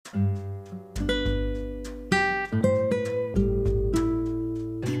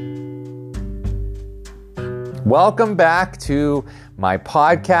Welcome back to my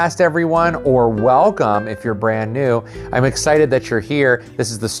podcast, everyone, or welcome if you're brand new. I'm excited that you're here.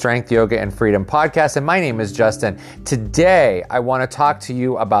 This is the Strength, Yoga, and Freedom podcast, and my name is Justin. Today, I want to talk to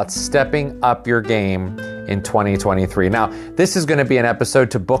you about stepping up your game in 2023. Now, this is going to be an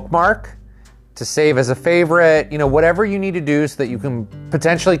episode to bookmark, to save as a favorite, whatever you need to do so that you can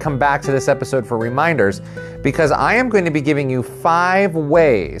potentially come back to this episode for reminders, because I am going to be giving you 5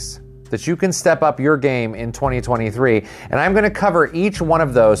 ways that you can step up your game in 2023. And I'm going to cover each one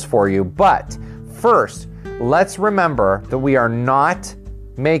of those for you. But first, let's remember that we are not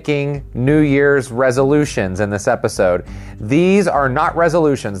making New Year's resolutions in this episode. These are not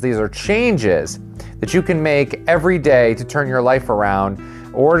resolutions. These are changes that you can make every day to turn your life around,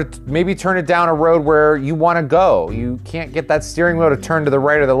 or to maybe turn it down a road where you want to go. You can't get that steering wheel to turn to the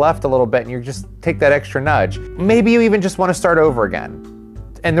right or the left a little bit, and you just take that extra nudge. Maybe you even just want to start over again.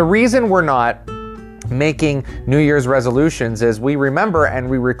 And the reason we're not making New Year's resolutions is we remember and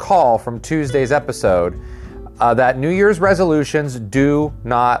we recall from Tuesday's episode that New Year's resolutions do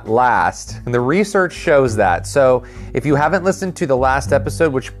not last. And the research shows that. So if you haven't listened to the last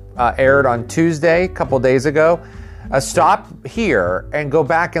episode, which aired on Tuesday, a couple days ago, stop here and go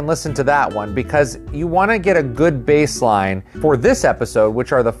back and listen to that one, because you want to get a good baseline for this episode,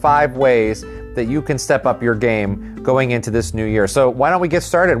 which are the 5 ways that you can step up your game going into this new year. So why don't we get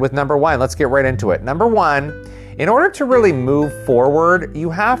started with number 1? Let's get right into it. Number 1, in order to really move forward, you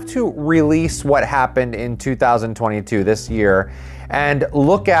have to release what happened in 2022, this year, and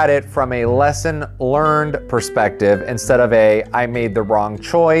look at it from a lesson learned perspective instead of a I made the wrong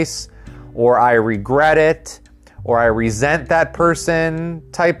choice, or I regret it, or I resent that person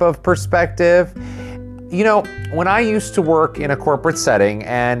type of perspective. When I used to work in a corporate setting,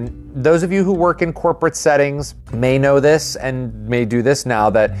 and those of you who work in corporate settings may know this and may do this now,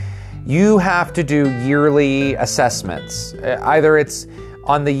 that you have to do yearly assessments. Either it's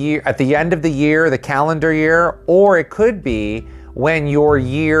on the year, at the end of the year, the calendar year, or it could be when your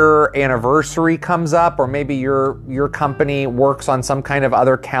year anniversary comes up, or maybe your company works on some kind of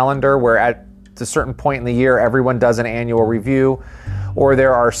other calendar where at a certain point in the year, everyone does an annual review. Or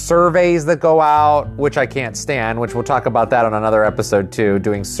there are surveys that go out, which I can't stand, which we'll talk about that on another episode too,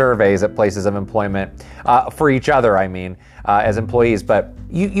 doing surveys at places of employment, for each other, as employees. But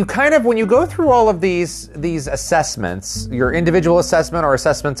you kind of, when you go through all of these assessments, your individual assessment or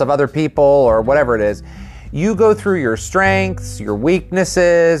assessments of other people or whatever it is, you go through your strengths, your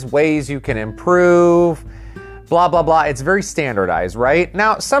weaknesses, ways you can improve, blah, blah, blah. It's very standardized, right?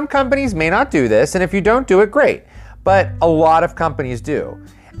 Now, some companies may not do this, and if you don't do it, great. But a lot of companies do.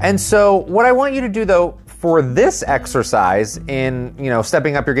 And so what I want you to do, though, for this exercise in,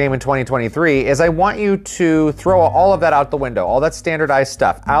 stepping up your game in 2023 is I want you to throw all of that out the window, all that standardized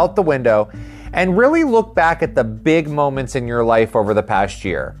stuff out the window, and really look back at the big moments in your life over the past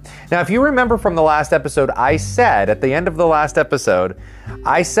year. Now, if you remember from the last episode, I said at the end of the last episode,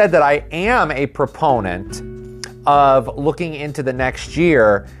 I said that I am a proponent of looking into the next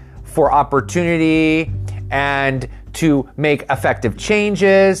year for opportunity and to make effective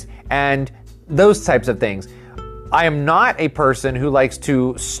changes and those types of things. I am not a person who likes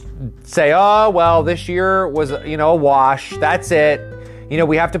to say, oh, well, this year was, a wash. That's it.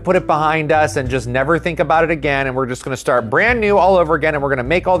 We have to put it behind us and just never think about it again. And we're just going to start brand new all over again. And we're going to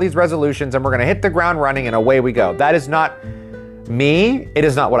make all these resolutions and we're going to hit the ground running and away we go. That is not me. It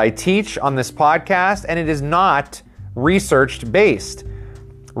is not what I teach on this podcast. And it is not research based.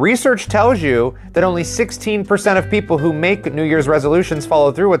 Research tells you that only 16% of people who make New Year's resolutions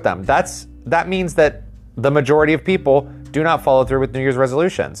follow through with them. That means that the majority of people do not follow through with New Year's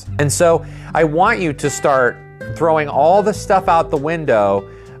resolutions. And so I want you to start throwing all the stuff out the window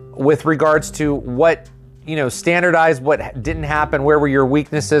with regards to what, standardize what didn't happen, where were your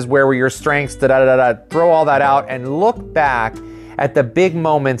weaknesses, where were your strengths, throw all that out and look back at the big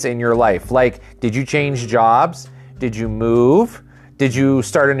moments in your life. Like, did you change jobs? Did you move? Did you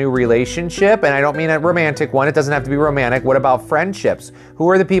start a new relationship? And I don't mean a romantic one. It doesn't have to be romantic. What about friendships? Who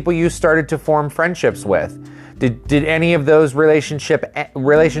are the people you started to form friendships with? Did any of those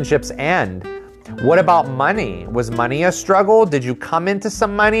relationships end? What about money? Was money a struggle? Did you come into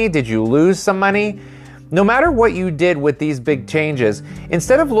some money? Did you lose some money? No matter what you did with these big changes,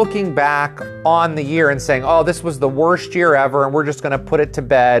 instead of looking back on the year and saying, oh, this was the worst year ever and we're just going to put it to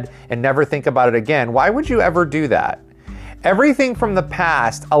bed and never think about it again, why would you ever do that? Everything from the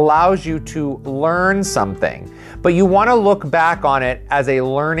past allows you to learn something, but you want to look back on it as a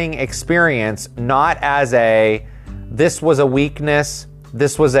learning experience, not as this was a weakness,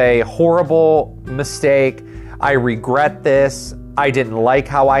 this was a horrible mistake, I regret this, I didn't like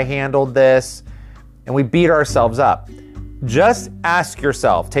how I handled this. and we beat ourselves up. Just ask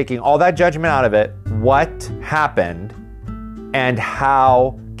yourself, taking all that judgment out of it, what happened and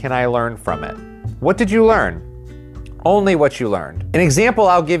how can I learn from it? What did you learn? Only what you learned. An example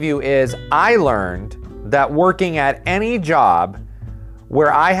I'll give you is I learned that working at any job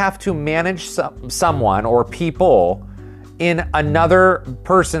where I have to manage someone or people in another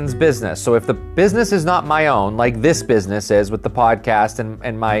person's business. So if the business is not my own, like this business is with the podcast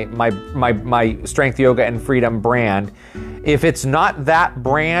and my Strength, Yoga, and Freedom brand, if it's not that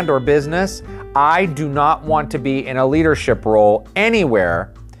brand or business, I do not want to be in a leadership role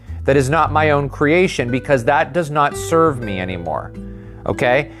anywhere that is not my own creation, because that does not serve me anymore.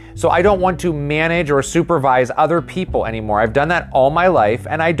 Okay? So I don't want to manage or supervise other people anymore. I've done that all my life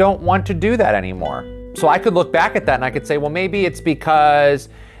and I don't want to do that anymore. So I could look back at that and I could say, well, maybe it's because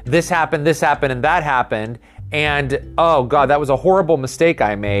this happened, and that happened. And, oh God, that was a horrible mistake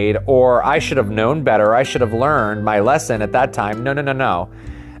I made, or I should have known better. I should have learned my lesson at that time. No.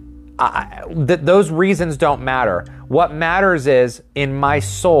 Those reasons don't matter. What matters is in my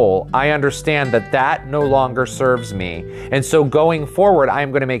soul, I understand that no longer serves me. And so going forward, I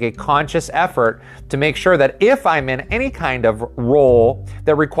am going to make a conscious effort to make sure that if I'm in any kind of role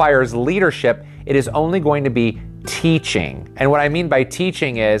that requires leadership, it is only going to be teaching. And what I mean by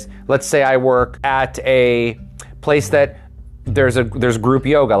teaching is, let's say I work at a place that there's group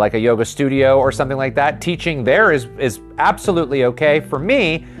yoga, like a yoga studio or something like that. Teaching there is absolutely okay for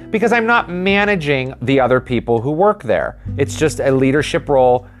me because I'm not managing the other people who work there. It's just a leadership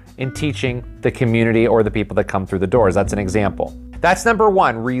role in teaching the community or the people that come through the doors. That's an example. That's number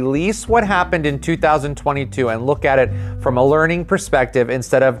one. Release what happened in 2022 and look at it from a learning perspective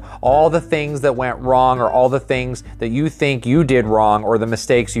instead of all the things that went wrong or all the things that you think you did wrong or the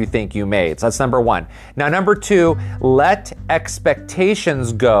mistakes you think you made. So that's number one. Now, number two, let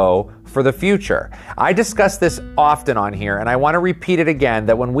expectations go for the future. I discuss this often on here, and I want to repeat it again,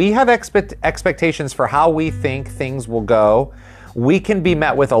 that when we have expectations for how we think things will go, we can be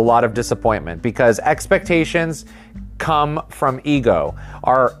met with a lot of disappointment because expectations come from ego.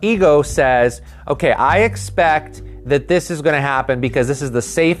 Our ego says, okay, I expect that this is going to happen because this is the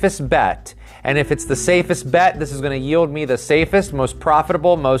safest bet. And if it's the safest bet, this is going to yield me the safest, most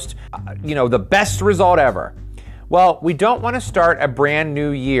profitable, the best result ever. Well, we don't want to start a brand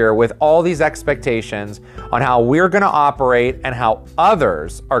new year with all these expectations on how we're going to operate and how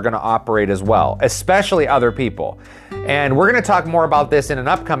others are going to operate as well, especially other people. And we're going to talk more about this in an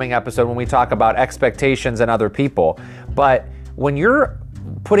upcoming episode when we talk about expectations and other people. But when you're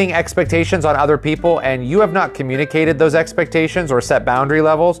putting expectations on other people and you have not communicated those expectations or set boundary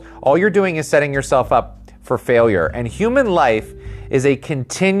levels, all you're doing is setting yourself up for failure. And human life is a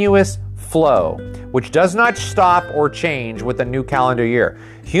continuous flow, which does not stop or change with a new calendar year.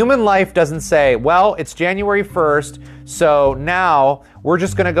 Human life doesn't say, well, it's January 1st, so now we're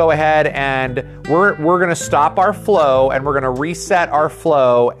just going to go ahead and we're going to stop our flow and we're going to reset our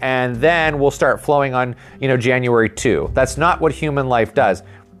flow and then we'll start flowing on, January 2. That's not what human life does.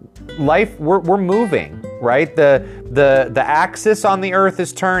 Life, we're moving, right? The axis on the earth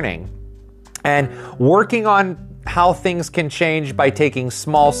is turning, and working on how things can change by taking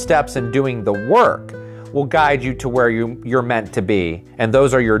small steps and doing the work will guide you to where you're meant to be. And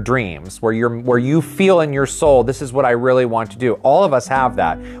those are your dreams, where you feel in your soul, this is what I really want to do. All of us have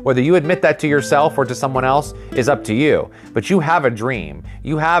that. Whether you admit that to yourself or to someone else is up to you. But you have a dream.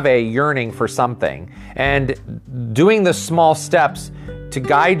 You have a yearning for something. And doing the small steps to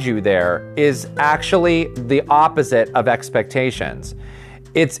guide you there is actually the opposite of expectations.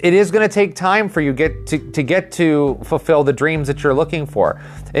 It is going to take time for you to get to fulfill the dreams that you're looking for.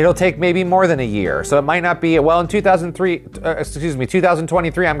 It'll take maybe more than a year. So it might not be, well, in 2023,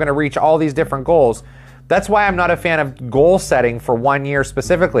 I'm going to reach all these different goals. That's why I'm not a fan of goal setting for 1 year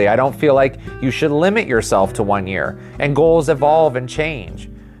specifically. I don't feel like you should limit yourself to 1 year, and goals evolve and change.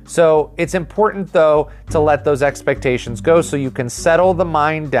 So it's important, though, to let those expectations go so you can settle the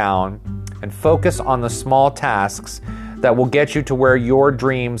mind down and focus on the small tasks that will get you to where your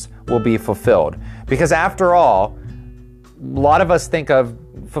dreams will be fulfilled. Because after all, a lot of us think of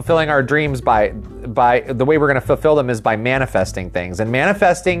fulfilling our dreams by the way we're going to fulfill them is by manifesting things. And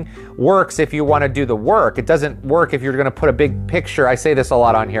manifesting works if you want to do the work. It doesn't work if you're going to put a big picture. I say this a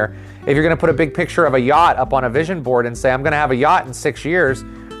lot on here. If you're going to put a big picture of a yacht up on a vision board and say, I'm going to have a yacht in 6 years,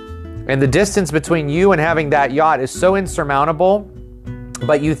 and the distance between you and having that yacht is so insurmountable,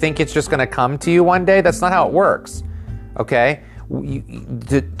 but you think it's just going to come to you one day, that's not how it works. Okay,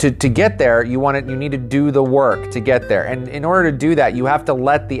 to get there, you need to do the work to get there. And in order to do that, you have to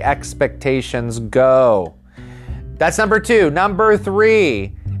let the expectations go. That's number two. Number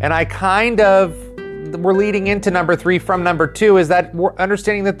three, and I kind of we're leading into number 3 from number 2 is that we're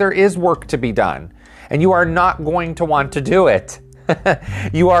understanding that there is work to be done, and you are not going to want to do it.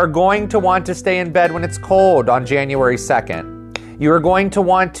 You are going to want to stay in bed when it's cold on January 2nd. You are going to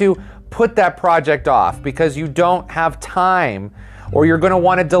want to put that project off because you don't have time, or you're going to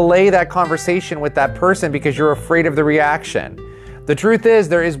want to delay that conversation with that person because you're afraid of the reaction. The truth is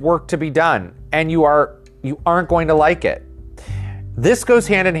there is work to be done, and you aren't going to like it. This goes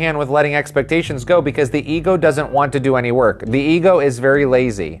hand in hand with letting expectations go because the ego doesn't want to do any work. The ego is very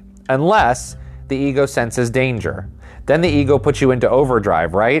lazy unless the ego senses danger. Then the ego puts you into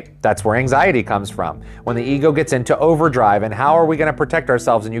overdrive, right? That's where anxiety comes from. When the ego gets into overdrive, and how are we going to protect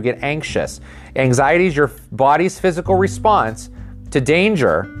ourselves, and you get anxious. Anxiety is your body's physical response to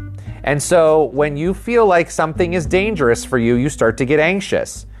danger. And so when you feel like something is dangerous for you, you start to get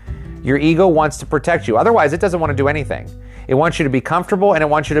anxious. Your ego wants to protect you. Otherwise, it doesn't want to do anything. It wants you to be comfortable, and it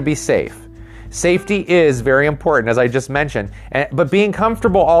wants you to be safe. Safety is very important, as I just mentioned, but being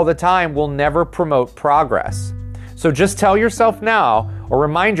comfortable all the time will never promote progress. So just tell yourself now, or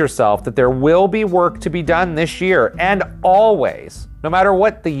remind yourself, that there will be work to be done this year, and always, no matter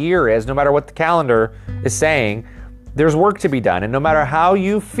what the year is, no matter what the calendar is saying, there's work to be done. And no matter how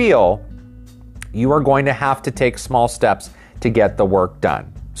you feel, you are going to have to take small steps to get the work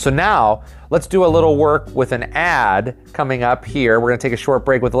done. So now, let's do a little work with an ad coming up here. We're going to take a short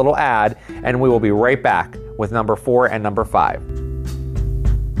break with a little ad, and we will be right back with number 4 and number 5.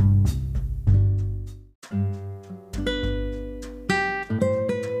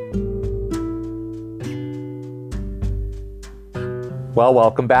 Well,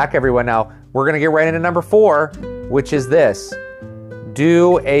 welcome back, everyone. Now, we're going to get right into number 4, which is this.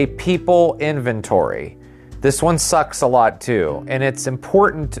 Do a people inventory. This one sucks a lot too, and it's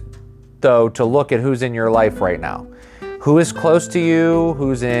important, though, to look at who's in your life right now. Who is close to you,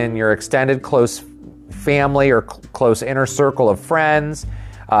 who's in your extended close family or close inner circle of friends,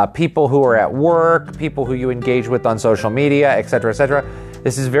 people who are at work, people who you engage with on social media, etc., etc.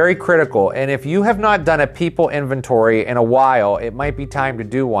 This is very critical, and if you have not done a people inventory in a while, it might be time to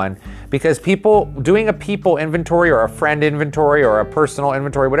do one, because doing a people inventory or a friend inventory or a personal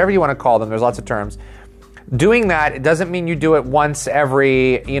inventory, whatever you want to call them, there's lots of terms. Doing that, it doesn't mean you do it once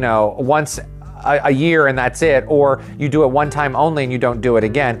once a year and that's it, or you do it one time only and you don't do it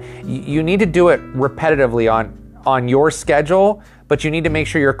again. You need to do it repetitively on your schedule, but you need to make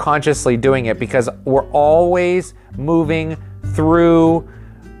sure you're consciously doing it, because we're always moving through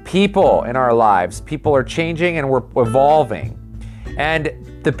people in our lives. People are changing and we're evolving. And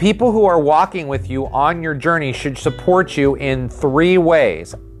the people who are walking with you on your journey should support you in 3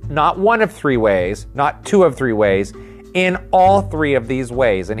 ways. Not one of 3 ways, not 2 of 3 ways, in all 3 of these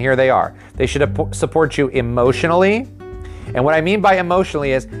ways. And here they are. They should support you emotionally. And what I mean by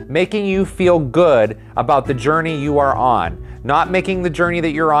emotionally is making you feel good about the journey you are on. Not making the journey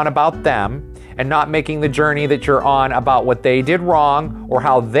that you're on about them, and not making the journey that you're on about what they did wrong or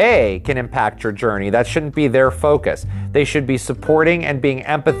how they can impact your journey. That shouldn't be their focus. They should be supporting and being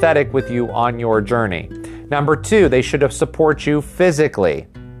empathetic with you on your journey. Number 2, they should support you physically.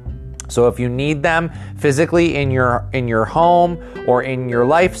 So if you need them physically in your home or in your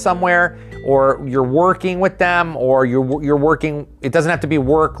life somewhere, or you're working with them, or you're working, it doesn't have to be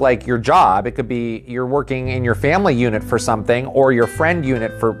work like your job. It could be you're working in your family unit for something, or your friend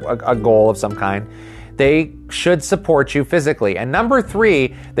unit for a goal of some kind. They should support you physically. And number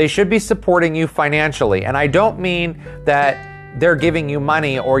 3, they should be supporting you financially. And I don't mean that they're giving you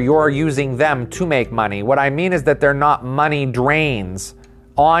money or you're using them to make money. What I mean is that they're not money drains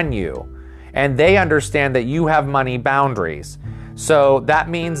on you, and they understand that you have money boundaries. So that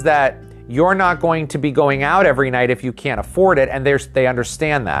means that you're not going to be going out every night if you can't afford it, and they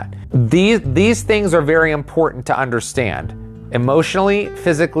understand that. These things are very important to understand, emotionally,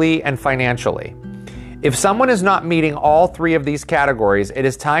 physically, and financially. If someone is not meeting all 3 of these categories, it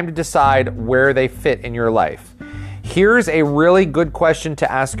is time to decide where they fit in your life. Here's a really good question to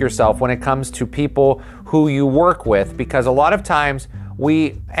ask yourself when it comes to people who you work with, because a lot of times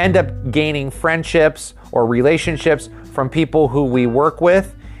we end up gaining friendships or relationships from people who we work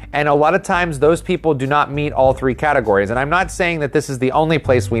with. And a lot of times those people do not meet all 3 categories. And I'm not saying that this is the only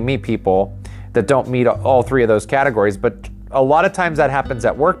place we meet people that don't meet all 3 of those categories, but a lot of times that happens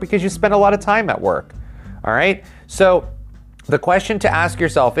at work because you spend a lot of time at work. All right? So the question to ask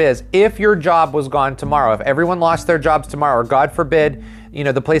yourself is, if your job was gone tomorrow, if everyone lost their jobs tomorrow, or God forbid,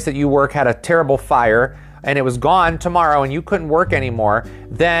 the place that you work had a terrible fire and it was gone tomorrow and you couldn't work anymore,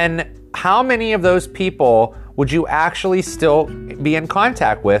 then how many of those people would you actually still be in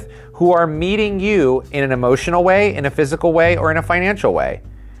contact with who are meeting you in an emotional way, in a physical way, or in a financial way?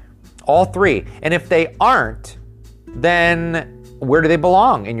 All three. And if they aren't, then where do they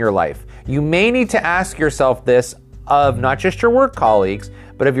belong in your life? You may need to ask yourself this of not just your work colleagues,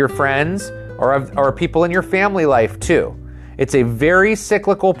 but of your friends or people in your family life too. It's a very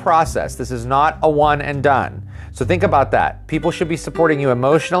cyclical process. This is not a one and done. So think about that. People should be supporting you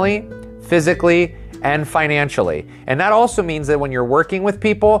emotionally, physically, and financially. And that also means that when you're working with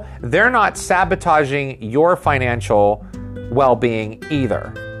people, they're not sabotaging your financial well-being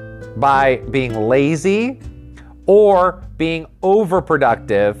either by being lazy or being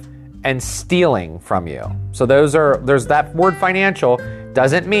overproductive and stealing from you. So there's that word financial.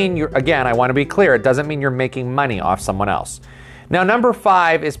 Doesn't mean again, I want to be clear, it doesn't mean you're making money off someone else. Now, number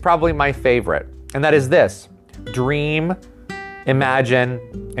 5 is probably my favorite, and that is this: dream,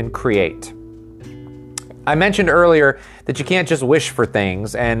 imagine, and create. I mentioned earlier that you can't just wish for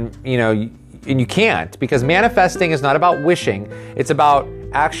things, and you can't, because manifesting is not about wishing. It's about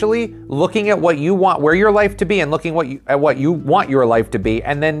actually looking at what you want, where your life to be, and looking at what you want your life to be,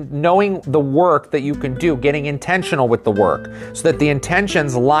 and then knowing the work that you can do, getting intentional with the work so that the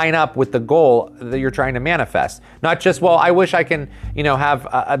intentions line up with the goal that you're trying to manifest. Not just, well, I wish I can,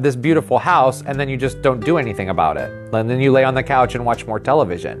 have this beautiful house, and then you just don't do anything about it. And then you lay on the couch and watch more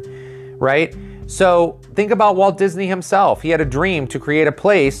television, right? So think about Walt Disney himself. He had a dream to create a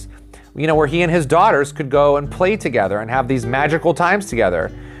place where he and his daughters could go and play together and have these magical times together.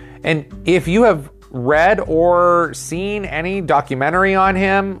 And if you have read or seen any documentary on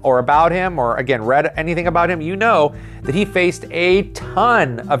him or about him, or again, read anything about him, you know that he faced a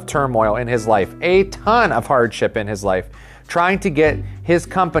ton of turmoil in his life, a ton of hardship in his life, trying to get his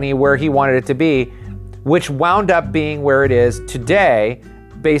company where he wanted it to be, which wound up being where it is today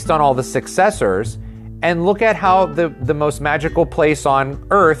based on all the successors. And look at how the most magical place on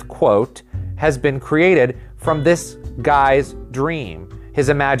earth, quote, has been created from this guy's dream, his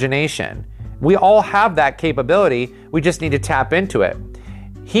imagination. We all have that capability. We just need to tap into it.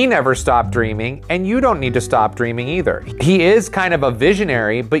 He never stopped dreaming, and you don't need to stop dreaming either. He is kind of a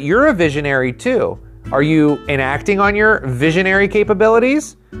visionary, but you're a visionary too. Are you enacting on your visionary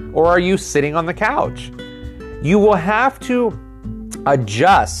capabilities, or are you sitting on the couch? You will have to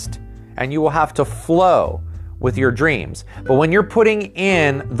adjust, and you will have to flow with your dreams. But when you're putting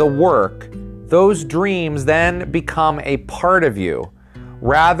in the work, those dreams then become a part of you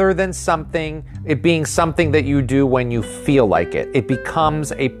rather than it being something that you do when you feel like it. It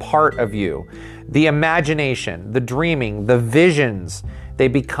becomes a part of you. The imagination, the dreaming, the visions, they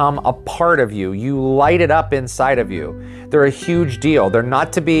become a part of you. You light it up inside of you. They're a huge deal. They're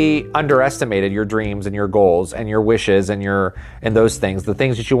not to be underestimated, your dreams and your goals and your wishes and those things, the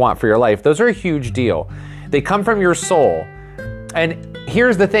things that you want for your life. Those are a huge deal. They come from your soul. And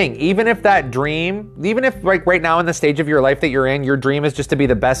here's the thing, even if that dream, even if right now in the stage of your life that you're in, your dream is just to be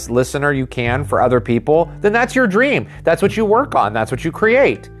the best listener you can for other people, then that's your dream. That's what you work on. That's what you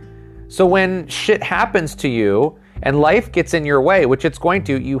create. So when shit happens to you and life gets in your way, which it's going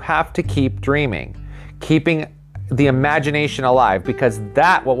to, you have to keep dreaming, keeping the imagination alive, because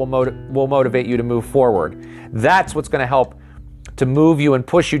that will motivate you to move forward. That's what's going to help to move you and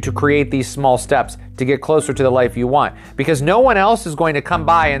push you to create these small steps to get closer to the life you want. Because no one else is going to come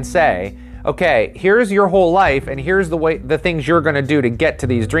by and say, okay, here's your whole life and here's the things you're going to do to get to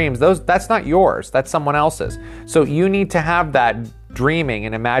these dreams. That's not yours. That's someone else's. So you need to have that dreaming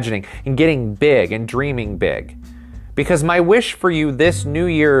and imagining and getting big and dreaming big. Because my wish for you this New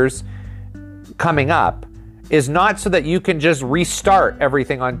Year's coming up is not so that you can just restart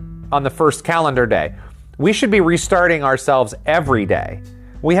everything on the first calendar day. We should be restarting ourselves every day.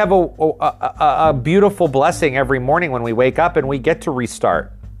 We have a beautiful blessing every morning when we wake up and we get to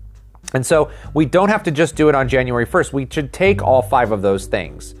restart. And so we don't have to just do it on January 1st. We should take all 5 of those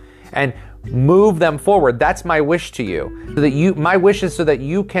things and move them forward. That's my wish to you. My wish is so that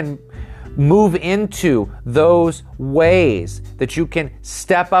you can move into those ways that you can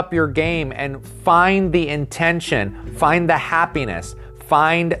step up your game and find the intention, find the happiness,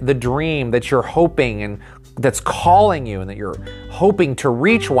 find the dream that you're hoping and that's calling you and that you're hoping to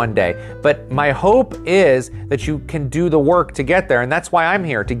reach one day. But my hope is that you can do the work to get there. And that's why I'm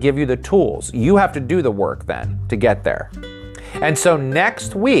here, to give you the tools. You have to do the work then to get there. And so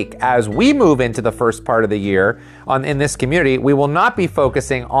next week, as we move into the first part of the year in this community, we will not be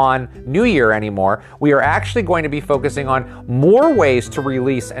focusing on New Year anymore. We are actually going to be focusing on more ways to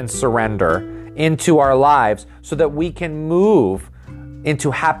release and surrender into our lives so that we can move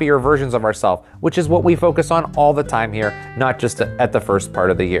into happier versions of ourselves, which is what we focus on all the time here, not just at the first part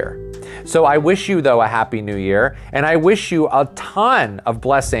of the year. So I wish you, though, a happy new year, and I wish you a ton of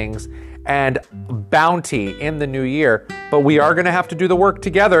blessings and bounty in the new year, but we are going to have to do the work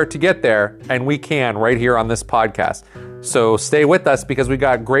together to get there, and we can right here on this podcast. So stay with us because we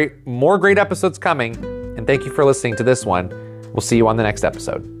got more great episodes coming, and thank you for listening to this one. We'll see you on the next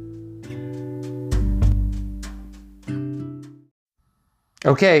episode.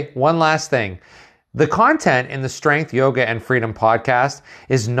 Okay, one last thing. The content in the Strength, Yoga, and Freedom podcast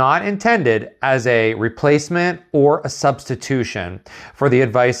is not intended as a replacement or a substitution for the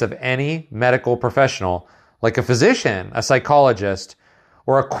advice of any medical professional, like a physician, a psychologist,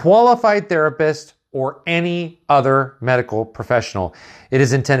 or a qualified therapist, or any other medical professional. It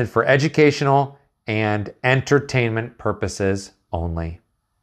is intended for educational and entertainment purposes only.